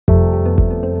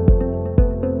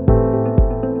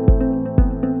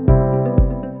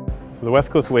The West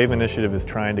Coast Wave Initiative is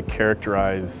trying to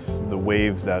characterize the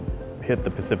waves that hit the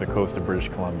Pacific coast of British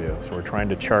Columbia. So we're trying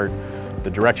to chart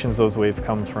the directions those waves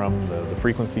come from, the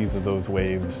frequencies of those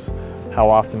waves, how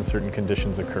often certain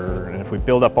conditions occur, and if we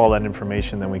build up all that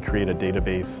information, then we create a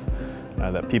database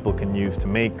that people can use to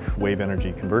make wave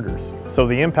energy converters. So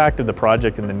the impact of the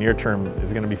project in the near term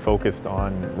is going to be focused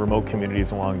on remote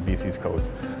communities along BC's coast.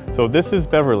 So this is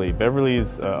Beverley. Beverley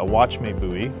is a watchmate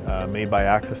buoy made by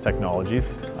AXYS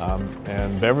Technologies,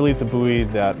 and Beverley is a buoy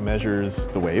that measures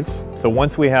the waves. So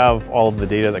once we have all of the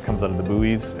data that comes out of the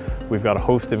buoys, we've got a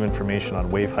host of information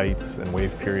on wave heights and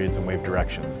wave periods and wave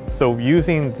directions. So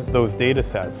using those data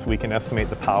sets, we can estimate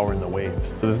the power in the waves.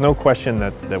 So there's no question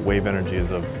that wave energy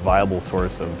is a viable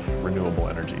source of renewable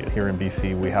energy. Here in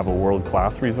BC, we have a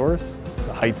world-class resource.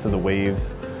 The heights of the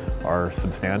waves are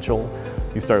substantial.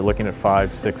 You start looking at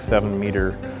 5, 6, 7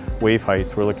 meter wave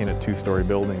heights, we're looking at 2-story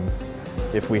buildings.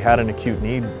 If we had an acute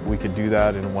need, we could do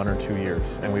that in 1 or 2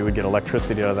 years, and we would get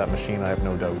electricity out of that machine, I have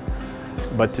no doubt.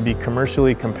 But to be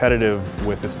commercially competitive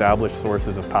with established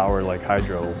sources of power like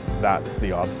hydro, that's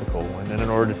the obstacle. And then in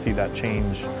order to see that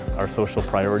change, our social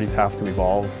priorities have to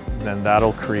evolve. Then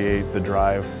that'll create the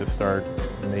drive to start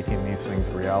making these things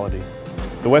a reality.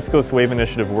 The West Coast Wave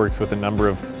Initiative works with a number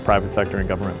of private sector and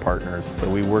government partners. So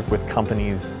we work with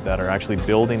companies that are actually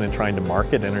building and trying to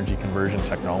market energy conversion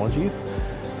technologies.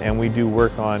 And we do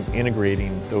work on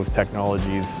integrating those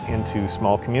technologies into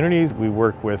small communities. We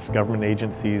work with government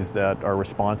agencies that are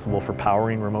responsible for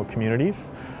powering remote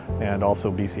communities, and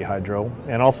also BC Hydro,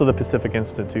 and also the Pacific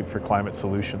Institute for Climate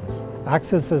Solutions.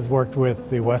 AXYS has worked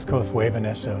with the West Coast Wave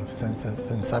Initiative since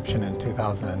its inception in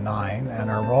 2009,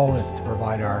 and our role is to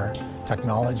provide our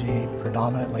technology,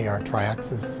 predominantly our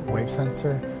tri-axis wave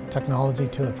sensor technology,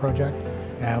 to the project.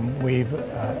 And we've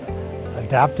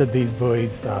adapted these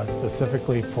buoys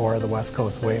specifically for the West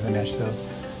Coast Wave Initiative.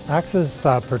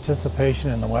 AXYS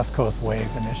participation in the West Coast Wave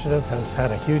Initiative has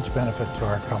had a huge benefit to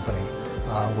our company,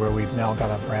 where we've now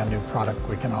got a brand new product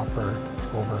we can offer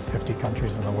over 50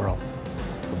 countries in the world.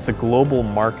 It's a global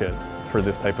market for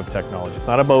this type of technology. It's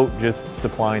not about just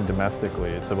supplying domestically,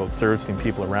 it's about servicing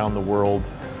people around the world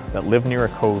that live near a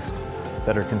coast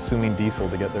that are consuming diesel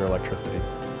to get their electricity.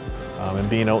 And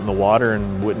being out in the water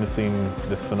and witnessing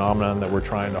this phenomenon that we're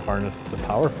trying to harness the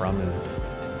power from is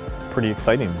pretty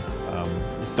exciting.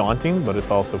 It's daunting, but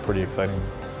it's also pretty exciting.